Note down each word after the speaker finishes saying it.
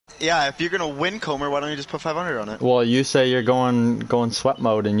Yeah, if you're gonna win Comer, why don't you just put 500 on it? Well, you say you're going sweat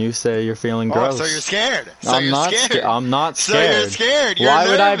mode, and you say you're feeling gross. Oh, so you're scared. I'm not scared. I'm not scared. So you're scared. You're Why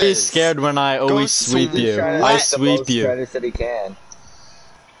nervous. would I be scared when I always sweep you? I sweep you. Credits that he can.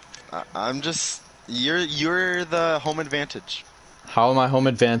 I'm just. You're the home advantage. How am I home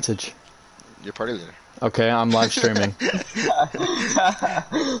advantage? You're party leader. Okay, I'm live streaming.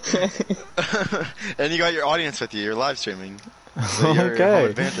 And you got your audience with you. You're live streaming. So you're Okay. home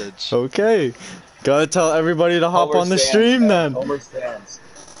advantage. Okay. Gotta tell everybody to hop on the stream then. Homer stands.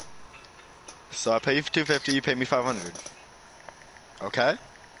 So I pay you 250. You pay me 500. Okay.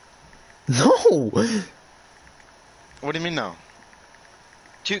 No. What do you mean no?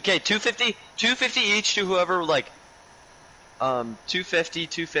 250 each to whoever, like,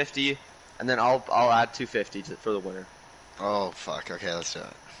 250, and then I'll add 250 for the winner. Oh fuck. Okay, let's do it.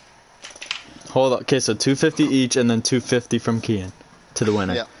 Hold on. Okay, so 250 each, and then 250 from Kian to the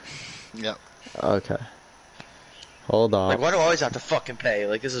winner. Yep. Yep. Okay. Hold on. Like, why do I always have to fucking pay?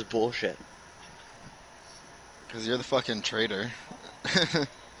 Like, this is bullshit. Because you're the fucking trader.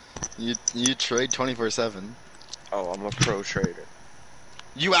 you trade 24/7. Oh, I'm a pro trader.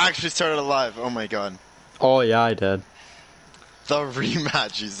 You actually started a live. Oh my god. Oh yeah, I did. The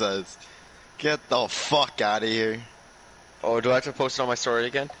rematch, he says. Get the fuck out of here. Oh, do I have to post it on my story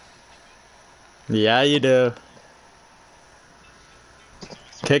again? Yeah, you do.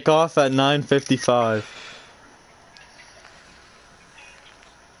 Kickoff at 9:55.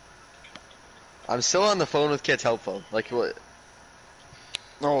 I'm still on the phone with Kids Help Phone. Like, what?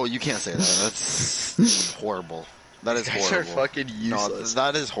 Oh, you can't say that. That's horrible. That is These guys horrible. are fucking useless. No,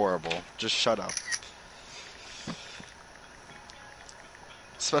 that is horrible. Just shut up.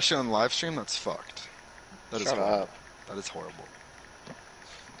 Especially on live stream, that's fucked. That is Shut horrible. up. That is horrible.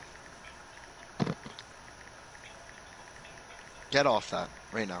 Get off that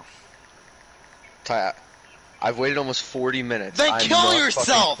right now. Ty, I've waited almost 40 minutes. Then I'm kill not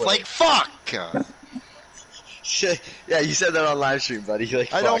yourself! fucking Like, fuck! Shit. Yeah, you said that on live stream, buddy.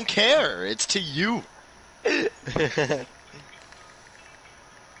 Like, I don't care. It's to you.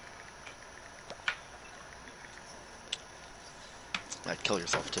 I'd kill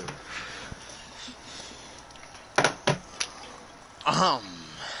yourself too.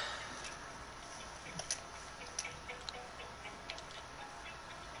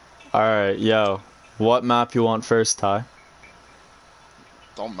 Alright, yo. What map you want first, Ty?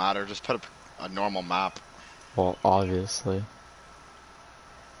 Don't matter. Just put a normal map. Well, obviously.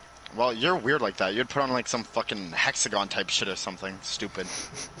 Well, you're weird like that. You'd put on like some fucking hexagon type shit or something stupid.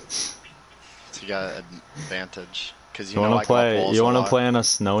 So you got an advantage. Cause you know wanna play? You wanna play on a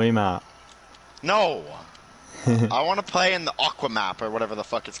snowy map? No. I want to play in the Aqua map or whatever the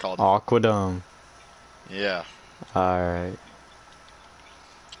fuck it's called. Aquadome. Yeah. Alright.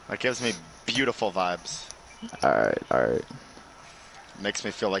 That gives me beautiful vibes. Alright, alright. Makes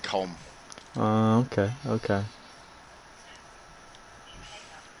me feel like home. Okay, okay.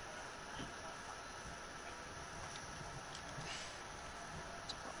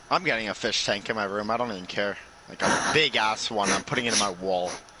 I'm getting a fish tank in my room. I don't even care. Like a big ass one. I'm putting it in my wall.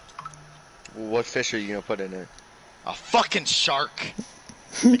 What fish are you gonna put in it? A fucking shark.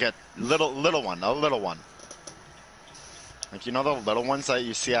 Like a little one. A little one. Like, you know the little ones that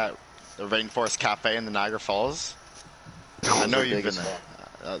you see at the Rainforest Cafe in the Niagara Falls? I know you've been there.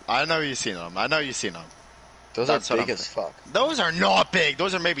 I know you've seen them. I know you've seen them. Those are big as fuck. Those are not big.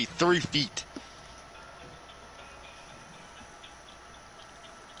 Those are maybe 3 feet.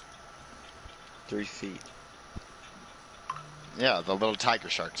 Three feet. Yeah, the little tiger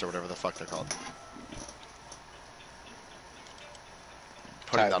sharks or whatever the fuck they're called.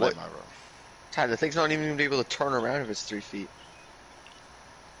 Putting that in my room. Ty, the thing's not even gonna be able to turn around if it's 3 feet.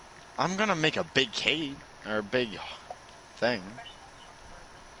 I'm gonna make a big cage or a big thing.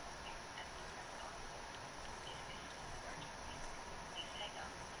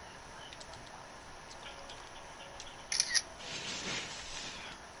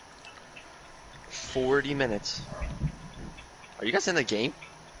 $40 minutes. Are you guys in the game?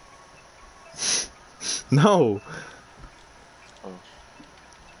 No. Oh.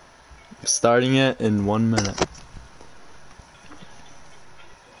 Starting it in 1 minute.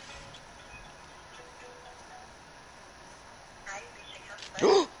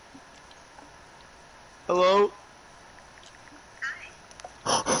 Hello?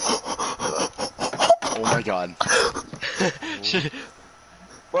 Oh my god.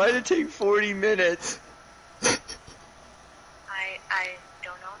 Why did it take 40 minutes? I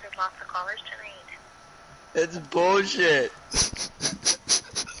don't know. There's lots of callers tonight. It's bullshit.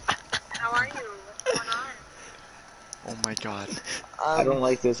 How are you? What's going on? Oh my god. I don't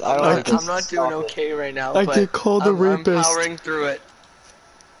like this. I don't like this. I'm not doing Stop it. okay right now, I but get called a I'm rapist. powering through it.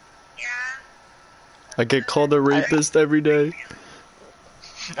 Yeah. I get called a rapist every day.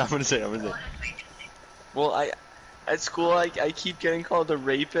 I'm gonna say. Well, that's interesting. Well, at school I keep getting called a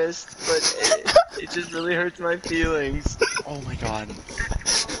rapist, but it just really hurts my feelings. Oh my god. Well,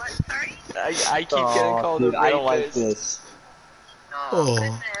 what? Sorry? I keep getting Oh, called dude, a I don't like rapist. this. Oh, Oh.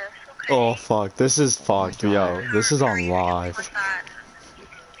 goodness. Okay. Oh fuck, this is fucked, yo. God. This is How are on you feeling live. with that? You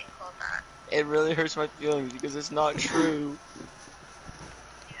being called that? It really hurts my feelings because it's not true.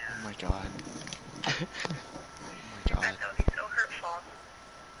 Oh my god. Oh my god. That would be so hurtful.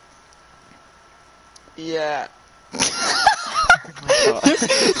 Yeah. Oh my god.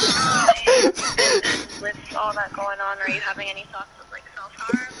 With all that going on, are you having any thoughts of like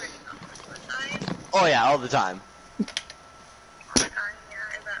self-harm or any thoughts of suicide? Oh yeah, all the time. All the time,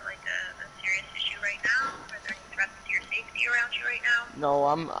 yeah. Is that like a serious issue right now? Are there any threats to your safety around you right now? No,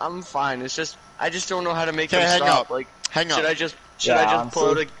 I'm fine. It's just I just don't know how to make Okay, them hang stop. up. Like, Hang should up. I just Yeah, pull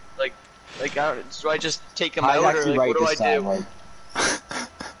out honestly. do I just take them I'd out or actually like right what do I this time. do? Like,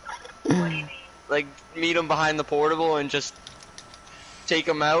 What do you mean? Like meet them behind the portable and just take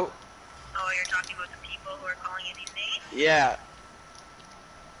them out? Oh, you're talking about the people who are calling you these names? Yeah.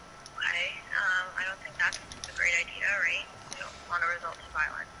 Okay. I don't think that's a great idea, right? You don't want to result to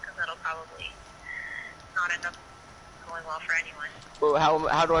violence because that'll probably not end up going well for anyone. Well,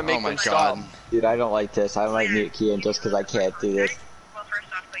 how do I make Oh my them stop? god. dude, I don't like this. I might mute Kian just because I can't do this. Well, first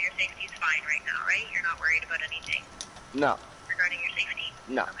off, but your safety's fine right now, right? You're not worried about anything No. regarding your safety?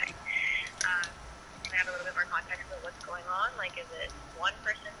 No. Okay. Can I have a little bit more context of what's going on? Like, is it one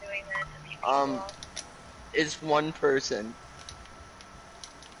person doing this? A few people? It's one person.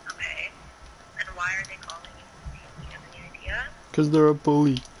 Okay. And why are they calling you? Do you have any idea? Cause they're a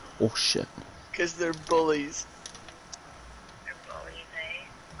bully. Oh shit. Cause they're bullies. They're bullies, eh?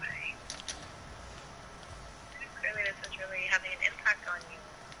 Okay. Clearly this is really having an impact on you.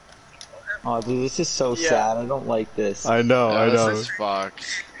 It's so hurtful. Oh, dude, this is so Yeah. sad. I don't like this. I know, Yeah, I know. this is fucked.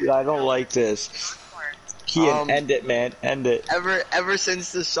 Dude, I don't like this. Kian, end it, man. End it. Ever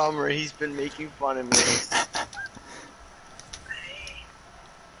since the summer, he's been making fun of me. Okay.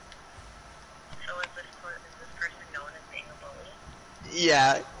 So is this person known as being a bully?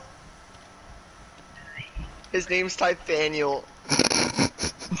 Yeah. Okay. His name's Typhaniel.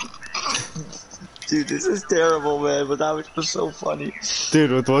 Dude, this is terrible, man. But that was just so funny.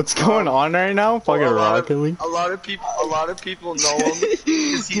 Dude, with what's going on right now, fucking Rocket League. A lot of people know him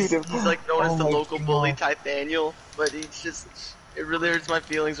because he's like known as Oh the my local bully God. Typhaniel. But it really hurts my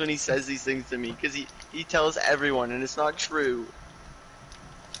feelings when he says these things to me because he tells everyone and it's not true.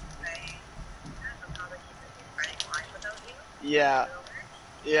 Okay. So probably keep spreading lies about you? Yeah.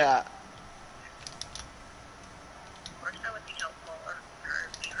 Yeah. Of course that would be helpful or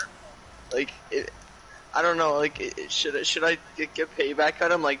be hurtful. Like I don't know. Like should I get payback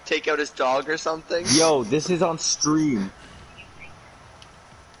on him? Like take out his dog or something? Yo, this is on stream.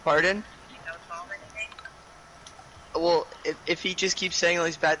 Pardon? Do you think that would solve anything? Well, if he just keeps saying all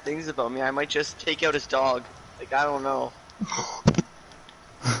these bad things about me, I might just take out his dog. Like, I don't know.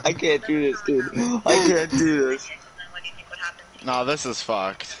 I can't do this, dude. I can't do this. Okay, so then what do you think would happen to you? No, this is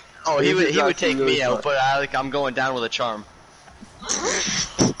fucked. Oh, he This is would actually take really me out, fun. but I'm going down with a charm. Yeah,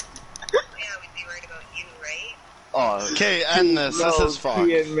 we'd be worried about you, right? Oh, Okay, end this. This No, is fucked.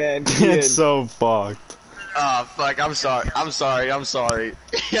 Kian, man. It's Kian. so fucked. oh fuck! I'm sorry. I'm sorry.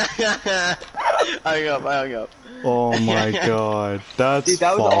 I hung up. Oh my god. That's Dude,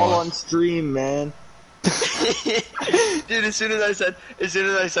 that was fucked. all on stream, man. Dude, as soon as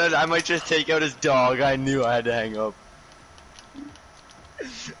I said I might just take out his dog, I knew I had to hang up.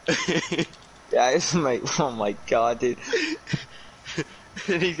 Yeah, it's like, oh my god, dude.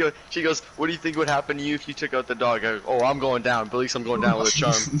 And she goes, what do you think would happen to you if you took out the dog? I go, oh, I'm going down, but at least I'm going down with a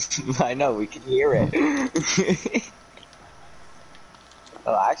charm. I know, we can hear it.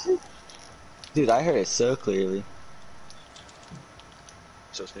 Oh, actually? Dude, I heard it so clearly.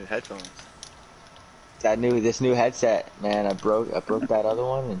 So it's new headphones. This new headset, man, I broke that other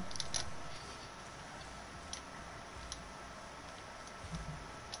one and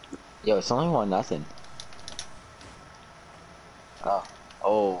yo, it's only 1-0.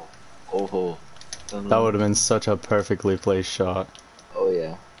 Oh. That would have been such a perfectly placed shot. Oh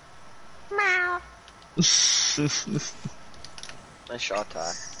yeah. Nice shot,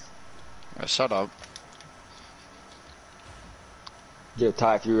 Ty. Shut up. Yo,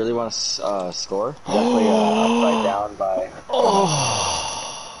 Ty, if you really want to score, definitely upside down by.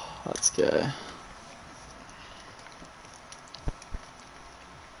 Oh, that's gay.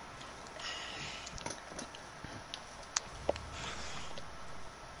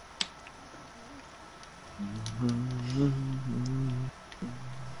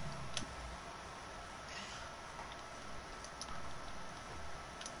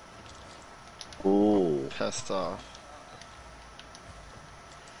 Ooh. Pissed off.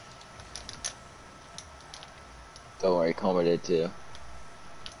 Don't worry, Comer did too.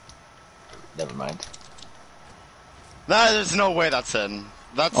 Never mind. Nah, there's no way that's in.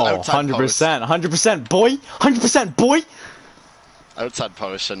 That's Oh, outside 100%, 100%, boy, 100%, boy. post. Outside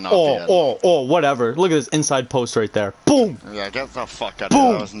post should not be in. Oh, whatever. Look at this inside post right there. Boom. Yeah, get the fuck out of Boom.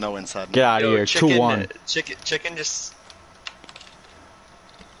 here. That was no inside. Get out of Yo, here. chicken, 2-1. chicken just.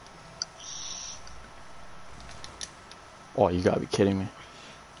 Oh, you gotta be kidding me.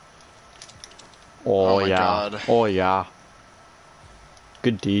 Oh Oh, my yeah. God. Oh, yeah.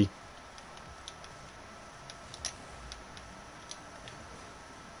 Good D.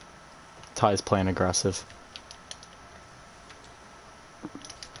 Ty's playing aggressive.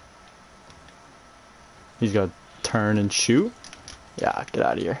 He's got to turn and shoot. Yeah, get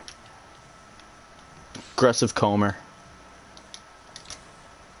out of here. Aggressive Comer.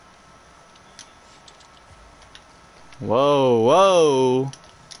 Whoa, whoa.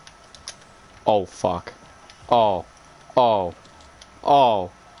 Oh, fuck. Oh. Oh.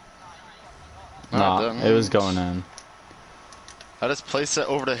 Oh. Nah, it was going in. I just placed it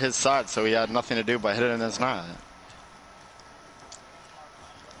over to his side, so he had nothing to do but hit it in his net.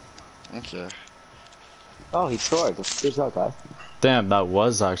 Okay. Oh, he scored. Good shot, guy. Damn, that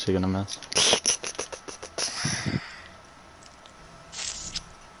was actually gonna miss.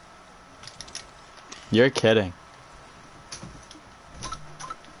 You're kidding.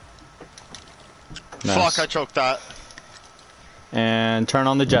 Nice. Fuck, I choked that. And turn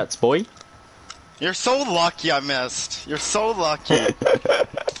on the jets, boy. You're so lucky I missed. You're so lucky.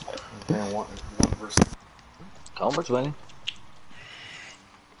 Comer's winning.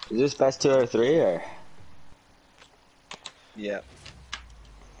 Is this best 2 out of 3 or? Yeah.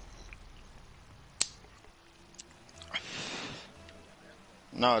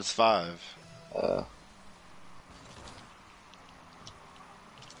 No, it's 5.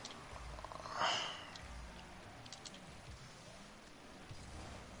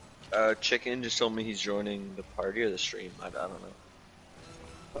 Chicken just told me he's joining the party or the stream. I don't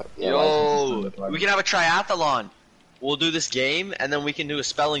know. Yeah, Yo, we can have a triathlon. We'll do this game and then we can do a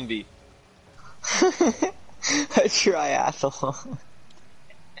spelling bee. A triathlon.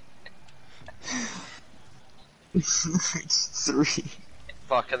 3.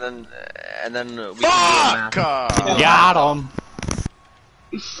 Fuck, and then we can do a Fuck! math. Got him.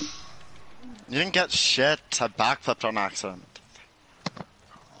 You didn't get shit. I backflipped on accident.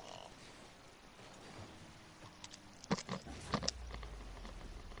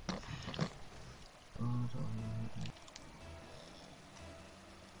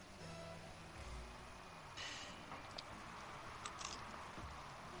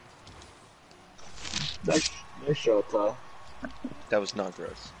 Nice shot, Ty. That was not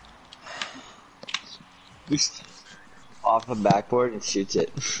gross. Just off the backboard and shoots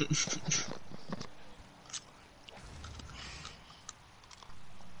it.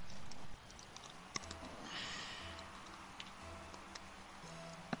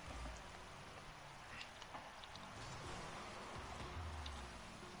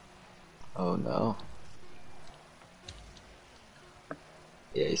 Oh no.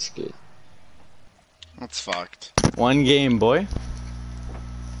 Yeah, he's good. That's fucked. One game, boy.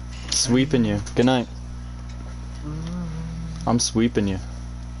 Sweeping you. Good night. I'm sweeping you.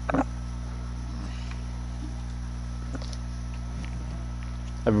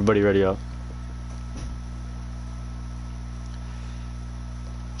 Everybody ready up.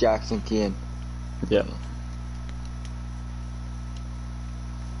 Jackson Kean. Yep.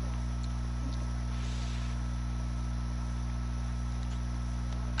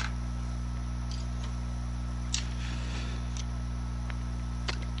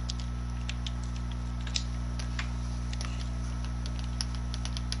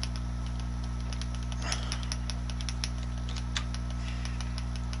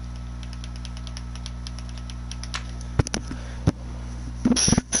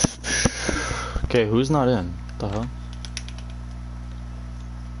 Okay, who's not in? The hell?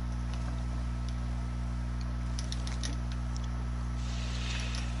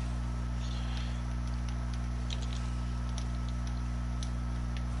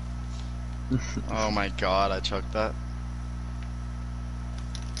 Oh my god, I choked that.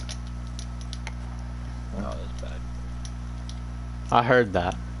 Oh, that's bad. I heard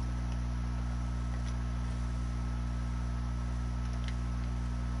that.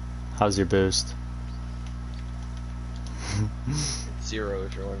 How's your boost? 0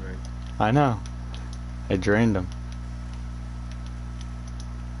 if you're wondering. I know. I drained him.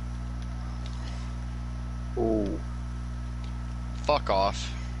 Ooh. Fuck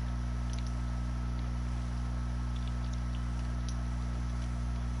off.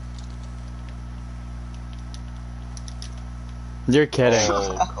 You're kidding.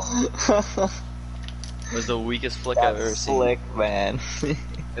 Oh, was the weakest flick I've ever That's slick, man. seen.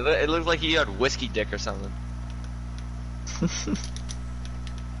 It looked like he had whiskey dick or something.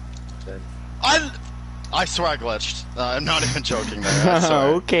 I swear I glitched. I'm not even joking there. I swear.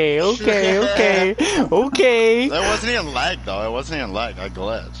 Okay. Okay. It wasn't even lag though. It wasn't even lag. I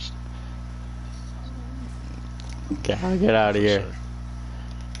glitched. Okay, I'll get out of here. Sure.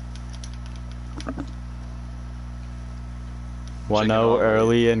 1-0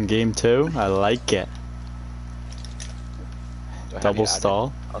 early in game 2. I like it. Do I have Double you added?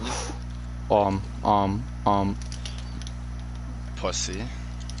 stall. Pussy.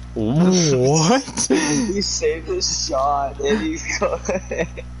 What? He saved his shot and he's going.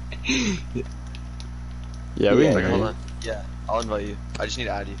 Yeah, we Yeah, can Hold hear on. Yeah, I'll invite you. I just need to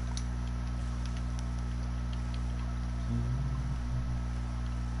add you.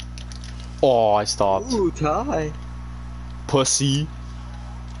 Oh, I stopped. Ooh, tie. Pussy.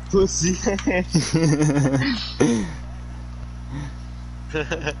 Pussy.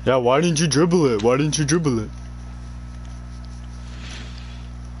 Yeah, why didn't you dribble it? Why didn't you dribble it?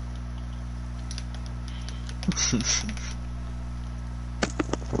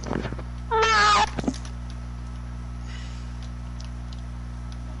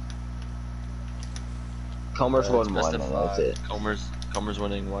 Comer's It's won best one, of and that's it. Comer's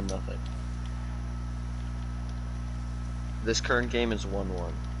winning 1-0. This current game is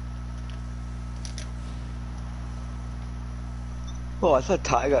 1-1. Oh, I thought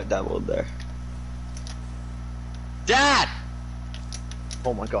Ty got doubled there. Dad!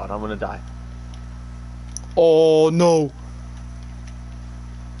 Oh my god, I'm gonna die. Oh no!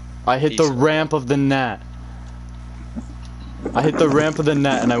 I hit the Peace. ramp of the net. I hit the ramp of the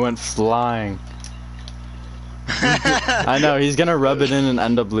net and I went flying. I know, he's gonna rub it in and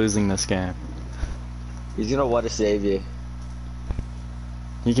end up losing this game. He's gonna want to save you.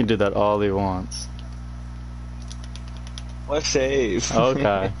 He can do that all he wants. What a save.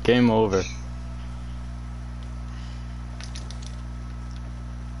 Okay, game over.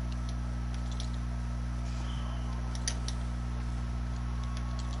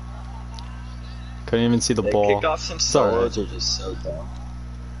 Couldn't even see the They ball. kick off some It's alright. solos are just so dumb.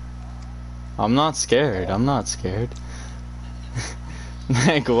 I'm not scared. I'm not scared.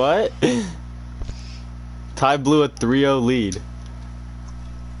 Like, what? Ty blew a 3-0 lead.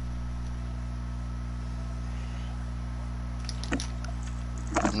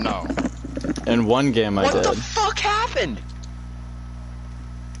 No. In one game I What did. the fuck happened?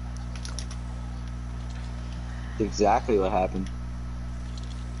 Exactly what happened.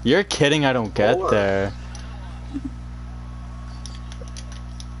 You're kidding, I don't get there.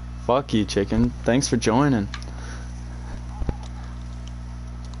 Fuck you, chicken. Thanks for joining.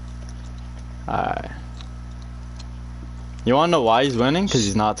 Alright. You wanna know why he's winning? Because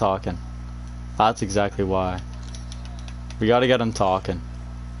he's not talking. That's exactly why. We gotta get him talking.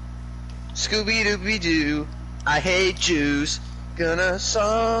 Scooby Dooby Doo, I hate Jews. Gonna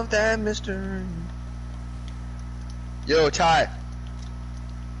solve that mystery. Yo, Ty.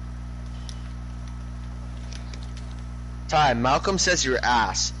 Ty, Malcolm says you're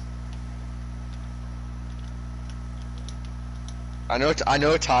ass. I know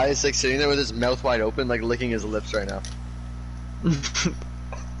Ty is like sitting there with his mouth wide open, like licking his lips right now.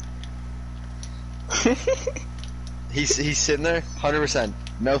 He's sitting there, 100%,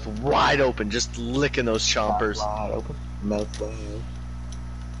 mouth wide open, just licking those chompers. Wide open. Mouth wide.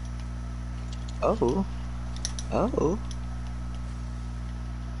 Oh. Oh.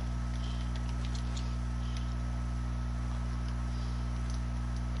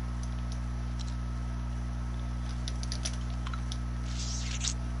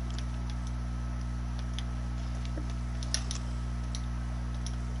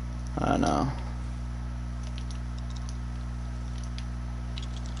 I know.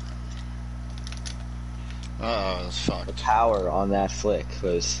 Uh-oh, it's The fucked. power on that flick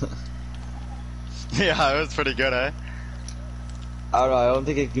was. Yeah, it was pretty good, eh? I don't know. I don't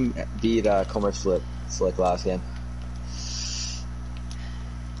think it can beat Comer's flip. It's like last game.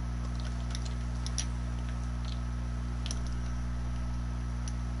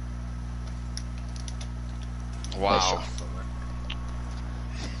 Nice Wow. shot.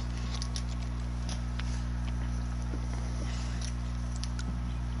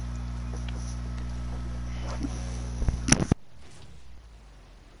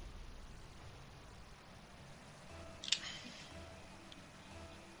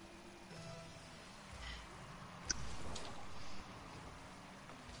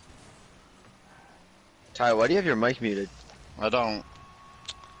 Ty, why do you have your mic muted? I don't.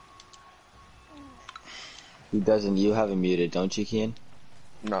 He doesn't. You have him muted, don't you, Kian?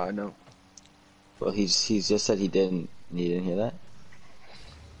 No, I know. Well, he's just said he didn't. You didn't hear that?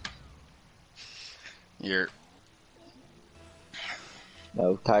 You're.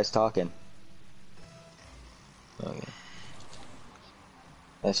 No, Ty's talking. Okay.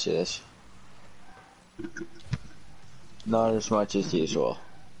 That's true. That's true. Not as much as usual.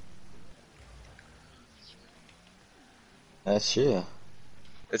 That's true.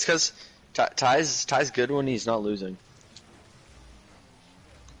 It's because Ty's good when he's not losing.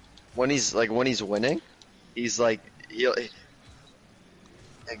 When he's winning, he's like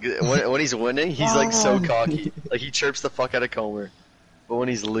when he's winning, he's like so cocky. Like he chirps the fuck out of Comer. But when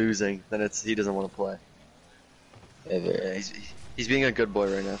he's losing, then he doesn't want to play. Yeah, he's being a good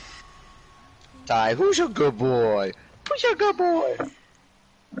boy right now. Ty, who's your good boy? Who's your good boy?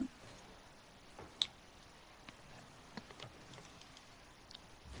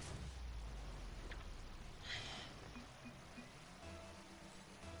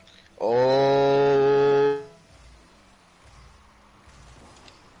 Oh.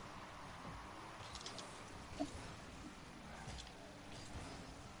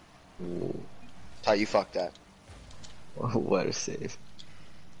 Ooh. Ty, you fucked that. What a save.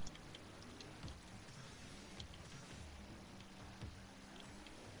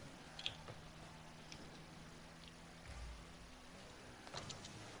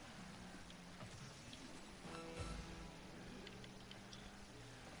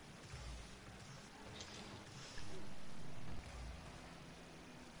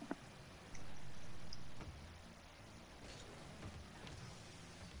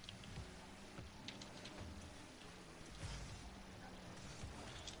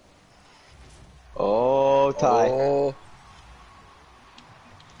 Oh, Ty. Oh.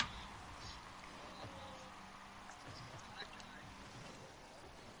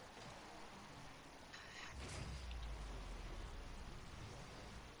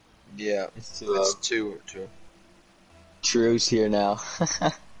 Yeah, It's too it's low. two. Drew's here now.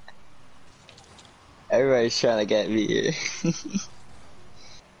 Everybody's trying to get me here.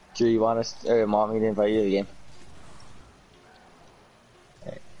 Drew, you want us, or want me to invite you to the game?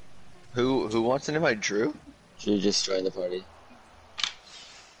 Who wants to invite Drew? Drew just joined the party.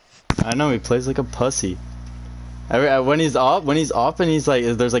 I know he plays like a pussy. When he's up and he's like,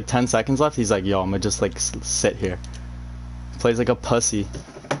 there's like 10 seconds left. He's like, yo, I'm gonna just like sit here. Plays like a pussy.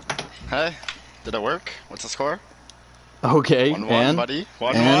 Hey, did it work? What's the score? Okay, 1-1, and buddy.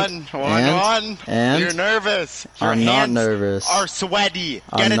 1-1. and 1-1. and You're nervous. Your I'm not hands nervous. are sweaty.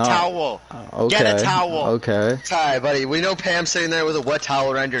 I'm Get a not- towel. Okay. Get a towel. Okay. Ty, buddy, we know Pam's sitting there with a wet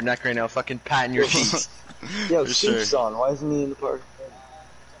towel around your neck right now, fucking patting your cheeks. Yo, For Soup's sure. on. Why isn't he in the party?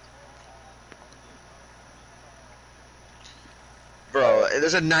 Bro,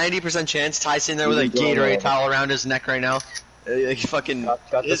 there's a 90% chance Ty's sitting there with a You can go Gatorade there. towel around his neck right now. Like fucking, Got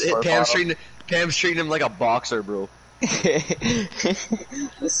the squirt bottle. Pam's treating him like a boxer, bro.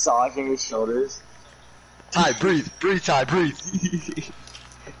 Massaging his shoulders. Ty, breathe, Ty, breathe.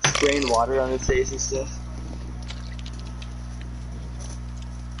 Spraying water on his face and stuff.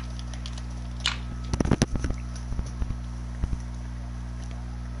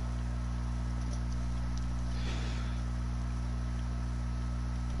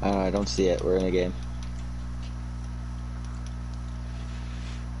 I don't see it. We're in a game.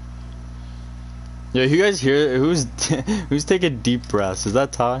 Yo, you guys hear who's who's taking deep breaths? Is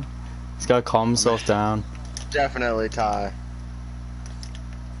that Ty? He's gotta calm himself down. Definitely Ty.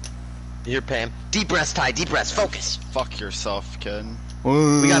 You hear Pam? Deep breaths, Ty, deep breaths, focus. Fuck yourself, kid.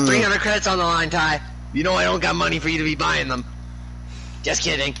 We got 300 credits on the line, Ty. You know I don't got money for you to be buying them. Just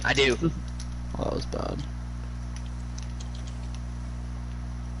kidding, I do. Oh, that was bad.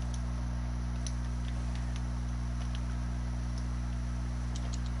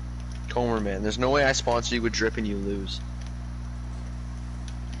 Comer, man, there's no way I sponsor you with drip and you lose.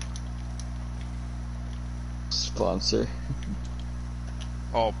 Sponsor.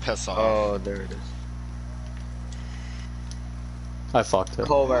 Oh, piss off. Oh, there it is. I fucked it.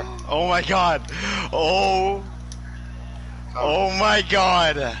 Cover. Oh my god. Oh. Oh my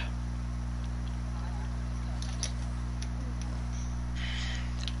god.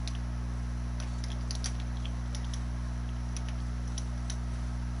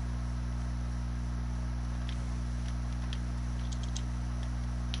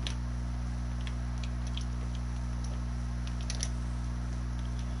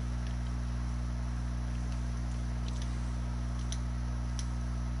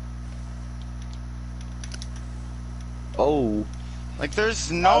 Oh. Like, there's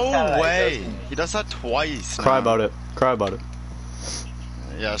That was no kinda nice, that was way. kinda nice. He does that twice. Cry man. about it. Cry about it.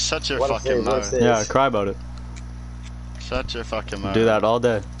 Yeah, shut your What a fucking save, what a mouth. save. Yeah, cry about it. Shut your fucking mouth. Do that all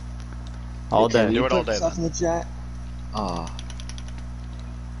day. All Can day. Do you it all put day, stuff then. in the chat? Oh.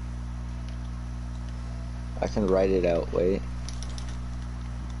 I can write it out, wait.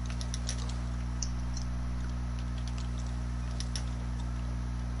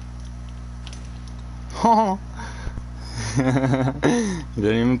 You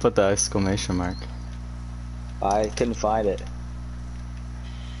didn't even put the exclamation mark. I couldn't find it.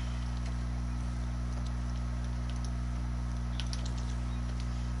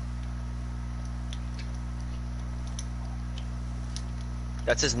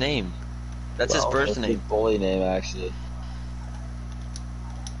 That's his name. That's his Well, birth that's name. his bully name, actually.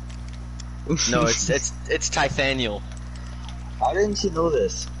 No, it's Tythaniel. How didn't you know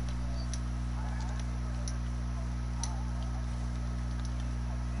this?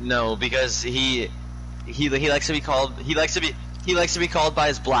 No, because he likes to be called he likes to be called by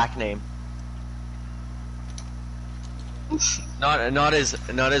his black name. Not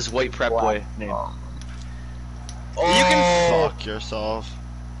his white prep boy name. Oh. Oh, You can fuck yourself.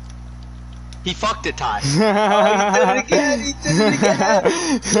 He fucked it, Ty. Oh, he did it again! He did it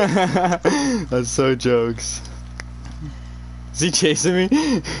again! That's so jokes. Is he chasing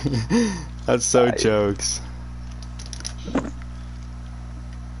me? That's so Right. jokes.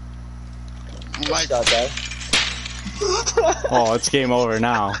 Like, Shot that. Oh, it's game over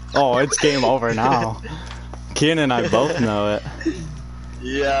now. Oh, it's game over now. Kian and I both know it.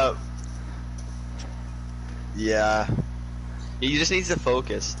 Yeah. Yeah. He just needs to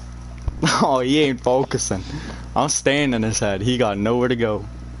focus. Oh, he ain't focusing. I'm staying in his head. He got nowhere to go.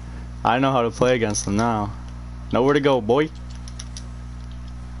 I know how to play against him now. Nowhere to go, boy.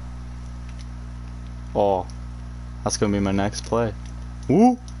 Oh, that's gonna be my next play.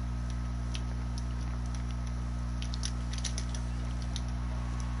 Woo!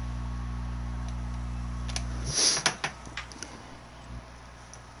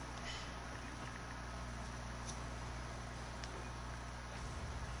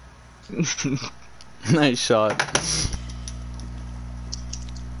 Nice shot.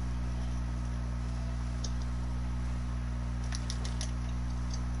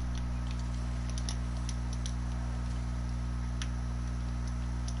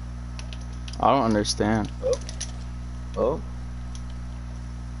 I don't understand. Oh.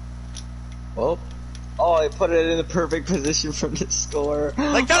 Oh. Oh, I put it in the perfect position for the score.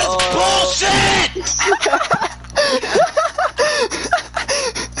 like that is bullshit!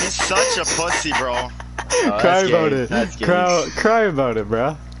 He's such a pussy, bro. Cry that's about gay. it. That's gay. Cry about it,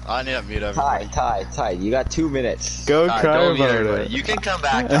 bruh. I need to mute Ty, everybody. you got 2 minutes. Go Ty, cry don't mute about everybody. it. You can come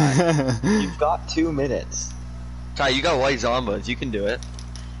back, Ty. You've got 2 minutes. Ty, you got white zombas. You can do it.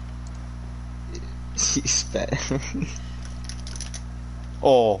 You spent.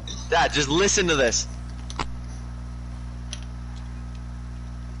 Oh, Dad, just listen to this.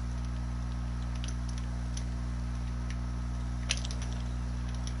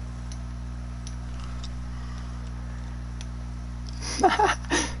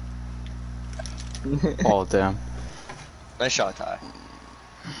 oh, damn. Nice shot, Ty.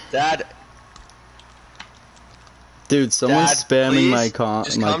 Dad, Dude, someone's Dad, spamming please,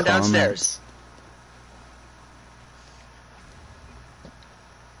 just my come comments. downstairs.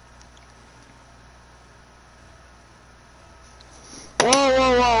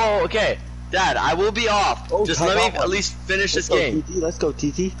 Whoa, okay. Dad, I will be off. Oh, Just Ty let me got one. at least finish Let's this go, game. TT. Let's go,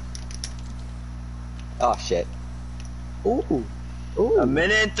 TT. Oh, shit. Ooh. Ooh. A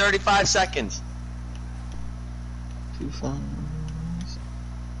minute and 35 seconds. 2 fouls.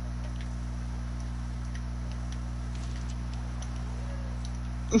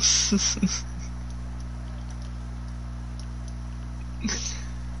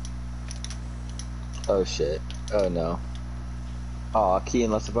 Oh shit. Oh no. Aw, Kian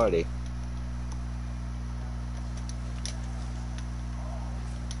left the party.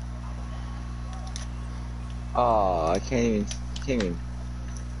 Aw, I can't even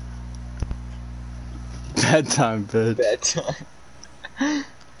Bedtime, bitch. bedtime.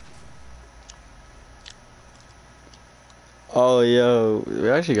 Oh, yo, we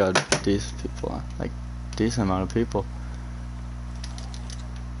actually got decent people, like, decent amount of people.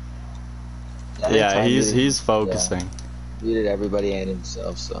 Yeah, Ty he's muted- focusing. yeah, muted everybody and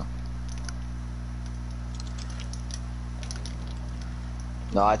himself, so.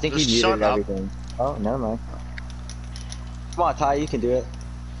 No, I think Just he shut muted up. everything. Oh, never mind. Come on, Ty, you can do it.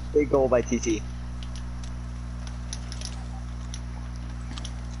 Big goal by TT.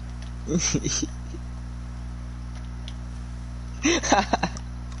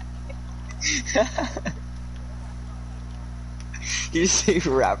 You see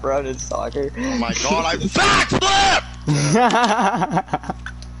wrap around in soccer? Oh my god, I backflip!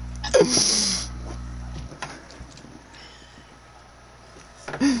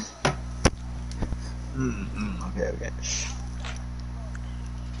 Okay.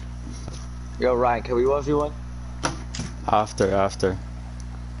 Yo, Ryan, can we 1v1? After.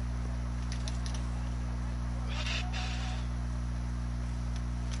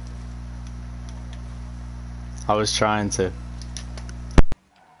 I was trying to.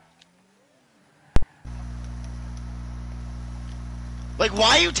 Like,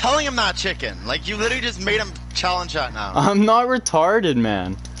 why are you telling him that, chicken? Like, you literally just made him challenge that now. I'm not retarded,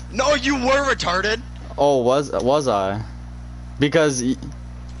 man. No, you were retarded. Oh, was I? Because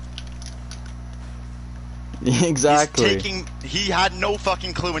exactly. He had no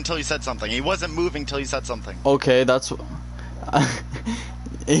fucking clue until you said something. He wasn't moving till you said something. Okay, that's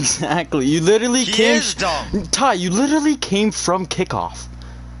exactly. You literally He came. is dumb. Ty, you literally came from kickoff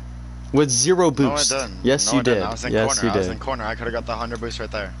with 0 boost. No, I didn't. Yes, No, you I didn't. did. I was in Yes, corner. you I was did. in corner. I could have got the 100 boost right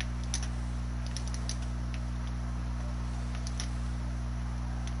there.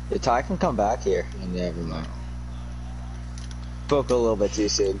 Yeah, Ty can come back here. Never mind. Spoke a little bit too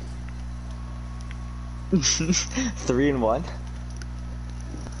soon. 3-1.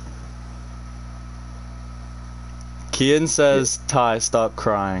 Kian says, Ty, stop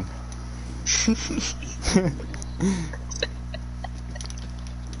crying.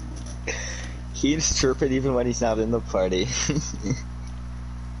 He's chirping even when he's not in the party.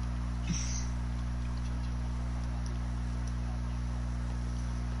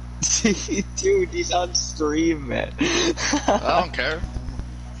 Dude, he's on stream, man. I don't care.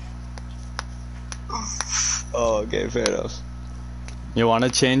 Oh, okay, fair enough. You want to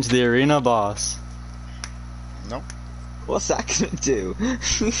change the arena, boss? No. What's that gonna do?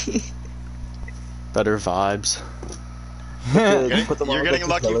 Better vibes. You're getting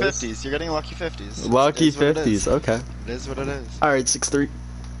lucky 50s. You're getting lucky 50s. Lucky It is what it 50s, is. okay. It is what it is. Alright, 6-3.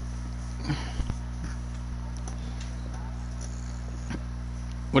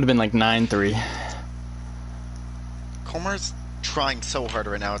 Would have been like 9-3. Comer's trying so hard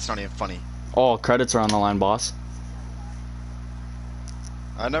right now, it's not even funny. Oh, credits are on the line, boss.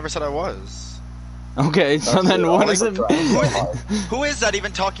 I never said I was. Okay, so then what is it? Who is that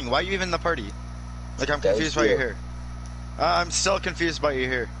even talking? Why are you even in the party? Like, I'm confused why you're here. I'm still confused why you're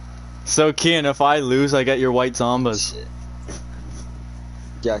here. So, Kian, if I lose, I get your white zombas.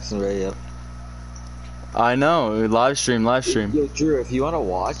 Jackson Radio. I know, live stream. Yo, Drew, if you want to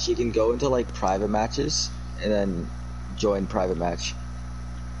watch, you can go into like private matches and then join private match.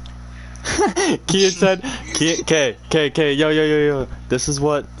 Kian said, K, yo. This is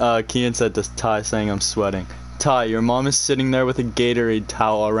what Kian said to Ty, saying I'm sweating. Ty, your mom is sitting there with a Gatorade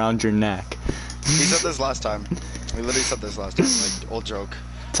towel around your neck. We said this last time. We literally said this last time, like, old joke.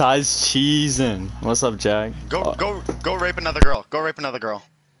 Ty's cheesing. What's up, Jack? Go rape another girl. Go rape another girl.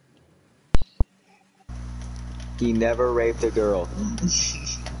 He never raped a girl.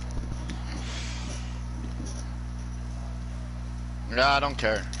 Yeah, I don't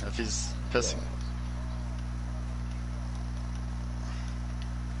care if he's pissing.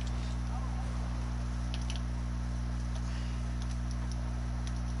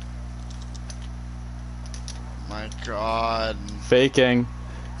 My god. Faking.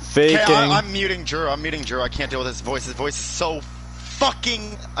 Okay, I'm muting Drew. I can't deal with his voice. His voice is so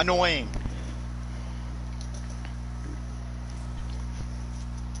fucking annoying.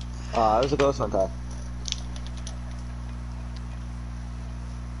 That was a close one, Ty.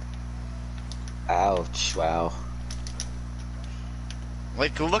 Ouch, wow.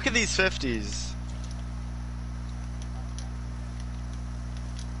 Like, look at these 50s.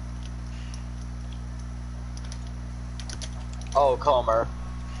 Oh, Comer.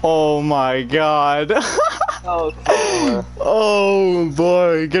 Oh my god. Oh, Comer. Oh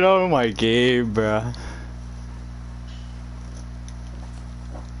boy, get out of my game, bruh.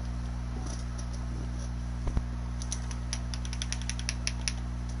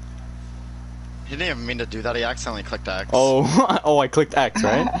 He didn't even mean to do that. He accidentally clicked X. Oh, I clicked X,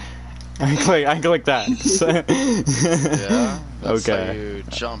 right? I clicked X. Yeah. That's Okay. how you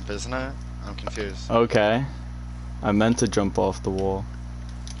jump, isn't it? I'm confused. Okay. I meant to jump off the wall.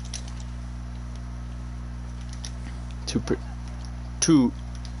 Too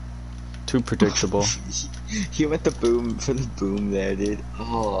predictable. He went the boom for the boom there, dude.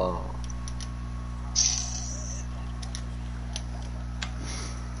 Oh.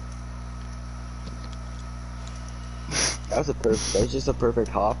 That was just a perfect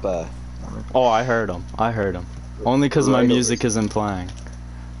hop. Oh, I heard him. Only because my Right music over- isn't playing.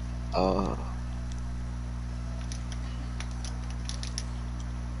 Oh.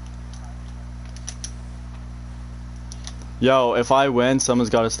 Yo, if I win, someone's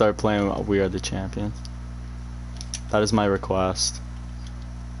got to start playing We Are the Champions. That is my request.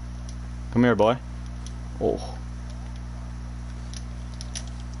 Come here, boy. Oh.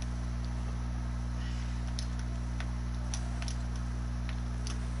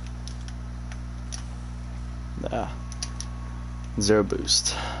 Yeah. Zero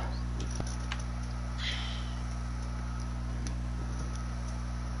boost.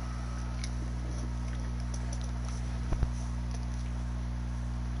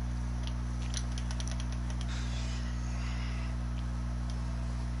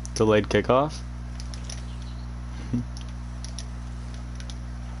 Delayed kickoff.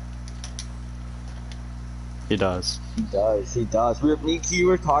 He does. He does. He does. Me and Key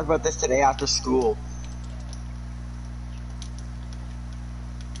were talking about this today after school.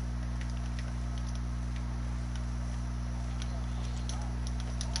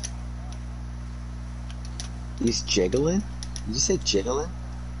 He's jiggling? Did you say jiggling?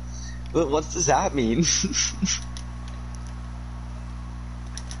 What does that mean?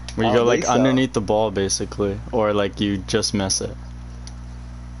 Where you I go don't like think so. underneath the ball, basically, or like you just miss it.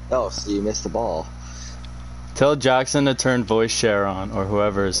 Oh, so you missed the ball. Tell Jackson to turn voice share on, or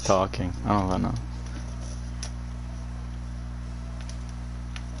whoever is talking. I don't know.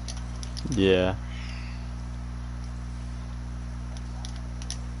 Yeah.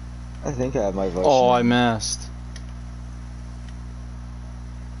 I think I have my voice. Oh, now. I missed.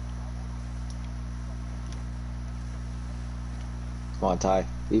 Come on, Ty.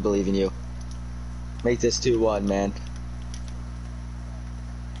 We believe in you. Make this 2-1, man.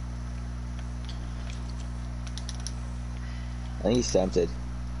 I think he's tempted.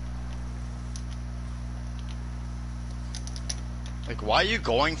 Like, why are you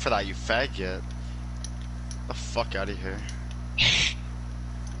going for that, you faggot? Get the fuck out of here.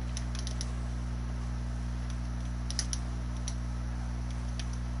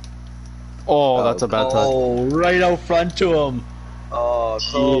 Oh, that's a bad touch. Oh, right out front to him. Oh,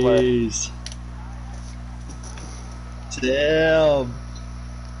 Clover. Jeez. Damn.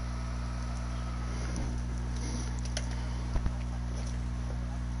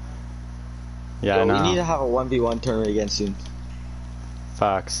 Yeah, Yo, I we know. need to have a 1v1 tournament again soon.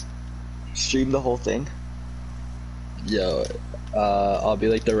 Facts. Stream the whole thing. Yo, I'll be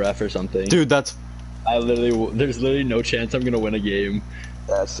like the ref or something. Dude, that's There's literally no chance I'm gonna win a game.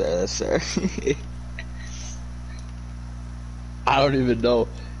 That's fair, that's fair. I don't even know.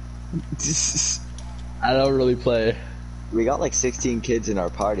 I don't really play. We got like 16 kids in our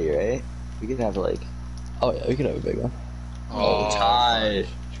party, right? We can have like... Oh yeah, we could have a big one. Oh, Ty.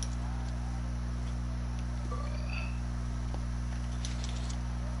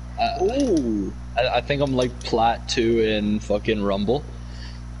 Ooh! I think I'm like plat 2 in fucking Rumble.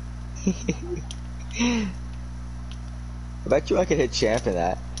 I bet you I could hit champ in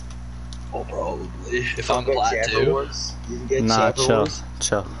that. Oh, probably. If I'm Get plat champ 2. awards. You can get nah, champ chill, awards.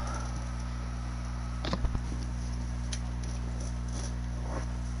 chill.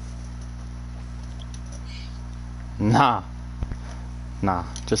 Nah. Nah,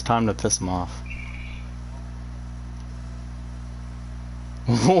 just time to piss him off.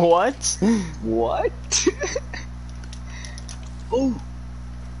 What? What? Ooh.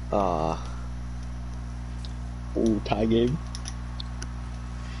 Ooh, tie game.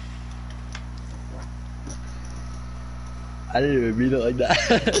 I didn't even mean it like that.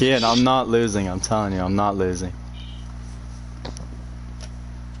 Kian, I'm not losing, I'm telling you, I'm not losing.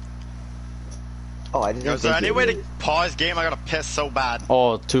 Oh, I didn't Yo, is there think any you way would. to pause game? I gotta piss so bad.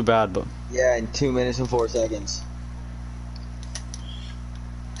 Oh, too bad, but Yeah, in 2 minutes and 4 seconds.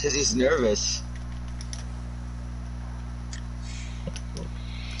 Cause he's nervous.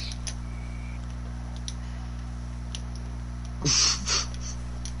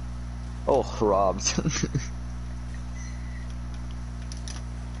 Oh, robbed.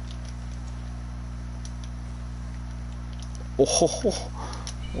 oh,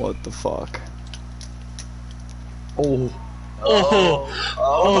 what the fuck? Oh.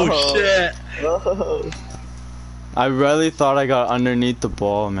 Oh, shit. Oh. I really thought I got underneath the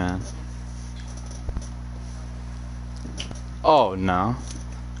ball, man. Oh, no.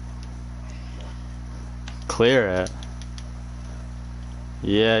 Clear it.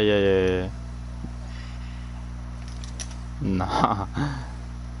 Yeah. Nah.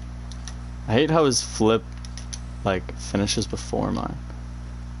 I hate how his flip, like, finishes before mine.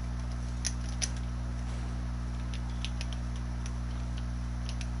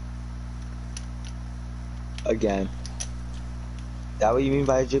 again. That what you mean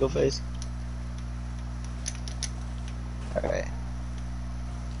by a jiggle face? Alright.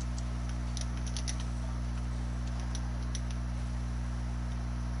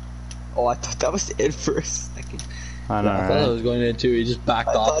 Oh, I thought that was it for a second. I know, I thought I right? was going in too. He just backed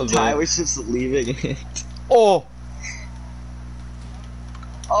I off thought of Ty it. was just leaving it. Oh!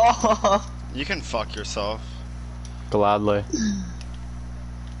 Oh! You can fuck yourself. Gladly.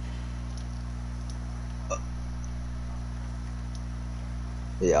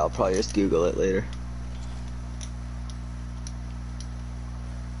 Yeah, I'll probably just Google it later.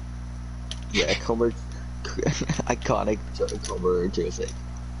 Yeah, Comer. Iconic Comer jersey.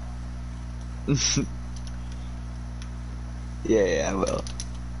 Yeah, I will.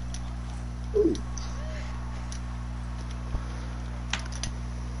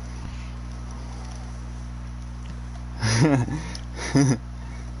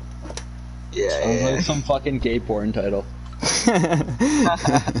 Yeah, Sounds yeah. like some fucking gay porn title.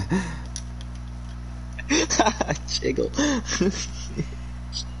 Jiggle.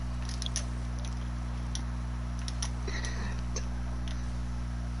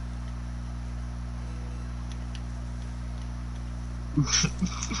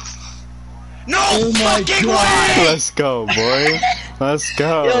 No Oh my fucking God. way! Let's go, boy. Let's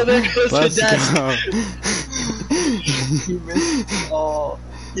go. Yo, there goes the Let's desk. go. He missed. Oh,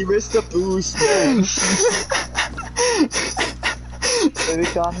 he missed the boost, man. They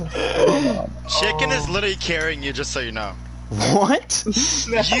got him. Chicken is literally carrying you, just so you know. What?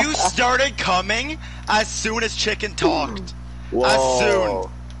 You started coming as soon as Chicken talked. Whoa.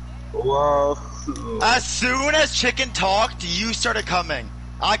 Whoa. As soon as Chicken talked, you started coming.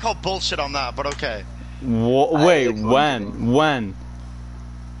 I call bullshit on that, but okay. Wait, like when?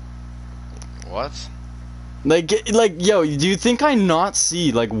 What? Like, yo, do you think I not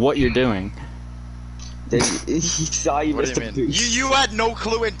see, like, what you're doing? Then he saw you What do missed you the mean? boost. You had no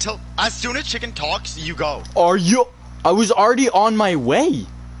clue until as soon as Chicken talks, you go. Are you? I was already on my way.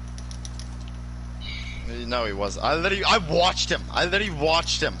 No, he was. I watched him. I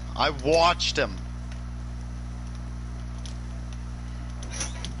watched him.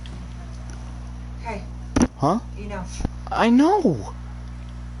 Hey, Huh? you know. I know.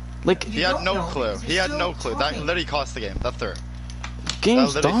 Like, He had don't no know clue. because He you're had no still clue. That talking. literally cost the game. That threw.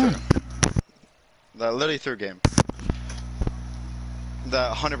 game's That literally done. That literally threw game.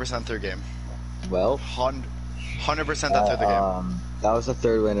 That 100% threw game. Well, 100% that threw the game. that was the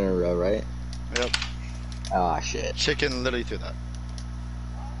third win in a row, right? Yep. Ah, shit. Chicken literally threw that.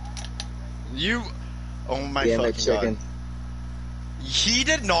 You. Oh my Damn it, fucking Chicken. god. He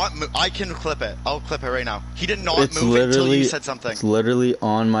did not move. I can clip it. I'll clip it right now. He did not It's move until literally, you said something. it's literally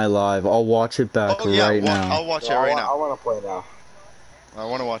on my live. I'll watch it back Oh yeah, right now. I'll watch it No, right I now. want to play now. I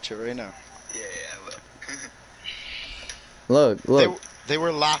want to watch it right now. Yeah, I will. Look. They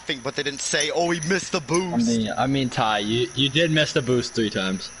were laughing, but they didn't say, "Oh, he missed the boost." I mean, Ty, you did miss the boost 3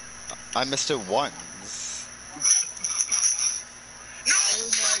 times. I missed it once. No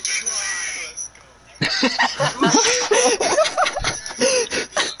fucking way!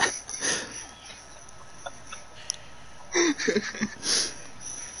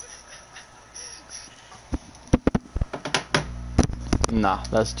 Nah,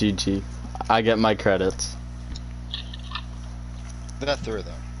 that's GG. I get my credits. That through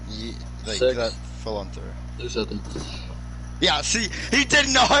though. Like, 6. that full on through. There's nothing. Yeah, see, he did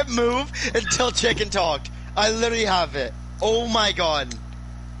not move until Chicken talked. I literally have it. Oh my god.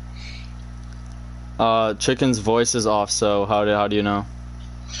 Chicken's voice is off, so how do you know?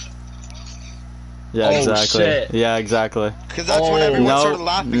 Yeah, Oh, exactly. shit. Yeah, exactly. Because that's when everyone No, started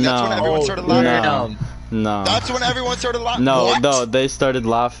laughing. That's when no. everyone started laughing. No. No. That's when everyone started laughing. No, What? no, they started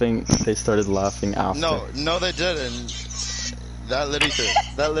laughing. They started laughing after. No, they didn't. That literally threw.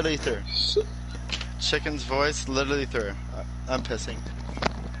 That literally threw. Chicken's voice literally threw. I'm pissing.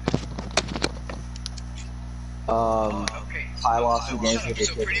 Okay. I lost the game.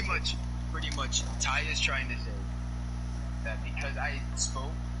 So pretty much, Ty is trying to say that because I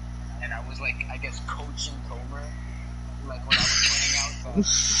spoke and I was like, I guess coaching Comer, like when I was playing out the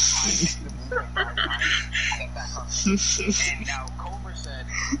I missed the move like 5 times, that comes. And now Comer said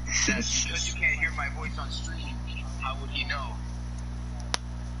that because you can't hear my voice on stream, how would he know?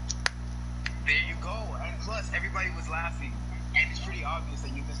 There you go. And plus, everybody was laughing, and it's pretty obvious that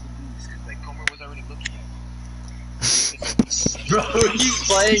you missed the boost because like Comer was already looking at you. Bro, he's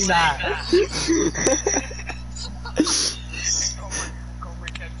playing that. Comer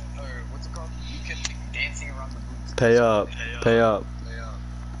kept, or what's it called? You kept dancing around the booth. Pay up. Pay up.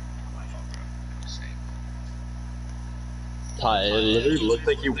 My fault, bro. Same. Ty, it literally looked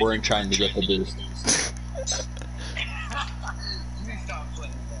like you weren't trying to get the boost.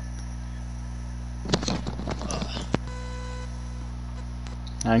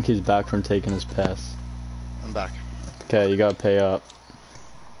 I think he's back from taking his piss. I'm back. Okay, you gotta pay up.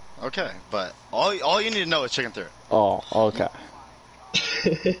 Okay, but all you need to know is chicken through it. Oh, okay.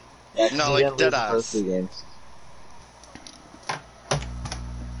 Yeah, 'cause No, you like didn't lose dead the first ass. 2 games.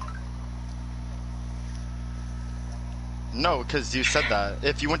 No, because you said that.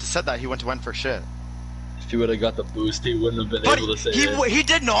 If you wouldn't have said that, he wouldn't have went for shit. If he would have got the boost, he wouldn't have been But able to say it. he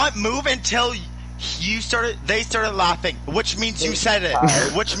did not move until they started laughing, which means you said it.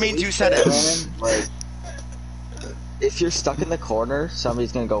 Which means you said it. Brandon, like, if you're stuck in the corner,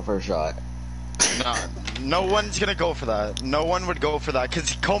 somebody's gonna go for a shot. No one's gonna go for that. No one would go for that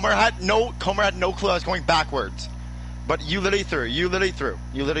because Comer had no clue I was going backwards. But you literally threw. You literally threw.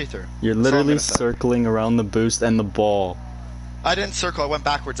 You're That's all I'm literally gonna say. circling around the boost and the ball. I didn't circle. I went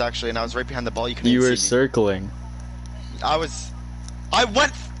backwards actually, and I was right behind the ball. You couldn't You even were see me. circling. I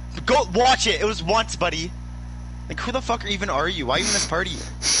went. Go watch it. It was once, buddy. Like who the fuck even are you? Why are you in this party?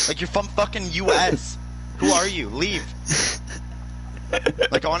 Like you're from fucking US. Who are you? Leave.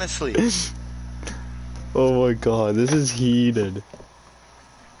 Like honestly. Oh my god, this is heated.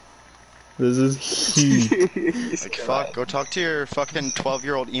 This is heat. Like fuck. Go talk to your fucking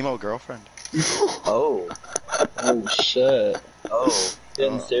 12-year-old emo girlfriend. Oh. Oh shit. Oh.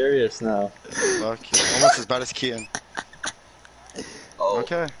 Getting serious now. Fuck. Almost as bad as Kian. Oh.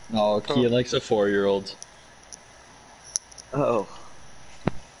 Okay. No, Kian likes a 4-year-old. Oh.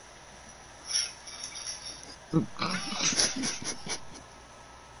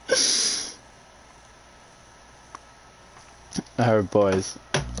 Alright, boys.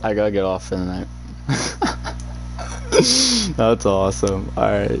 I gotta get off for the night. That's awesome.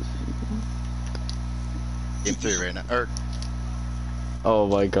 Alright. Game 3 right now. Or Oh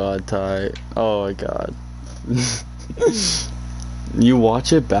my god, Ty. Oh my god. You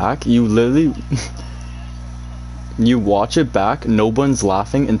watch it back, you literally... You watch it back, no one's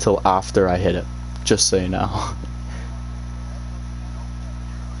laughing until after I hit it. Just so you know.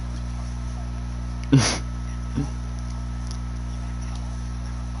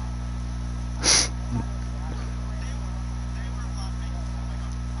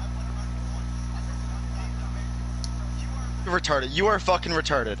 you're retarded. You are fucking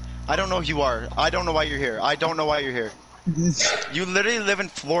retarded. I don't know who you are. I don't know why you're here. I don't know why you're here. You literally live in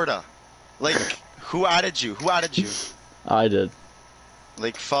Florida. Like, who added you? Who added you? I did.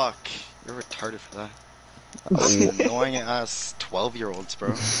 Like, fuck. You're retarded for that. Annoying ass 12-year-olds,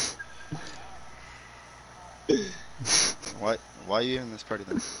 bro. Why are you in this party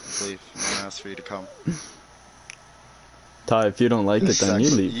then? Just leave. No one asked for you to come. Ty, if you don't like it, then you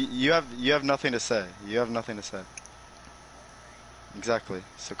Exactly. leave. You have nothing to say. You have nothing to say. Exactly.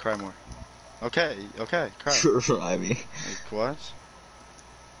 So cry more. Okay, cry. I mean. Like, what?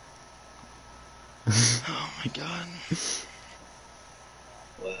 Oh my god.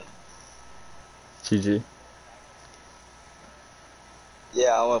 Wow. GG. Yeah,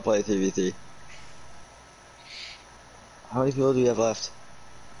 I want to play 3v3. How many people do we have left?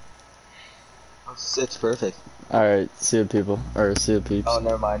 Oh, 6, perfect. Alright, see you people. Or see you peeps. Oh,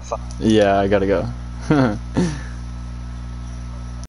 never mind. Fuck. Yeah, I gotta go.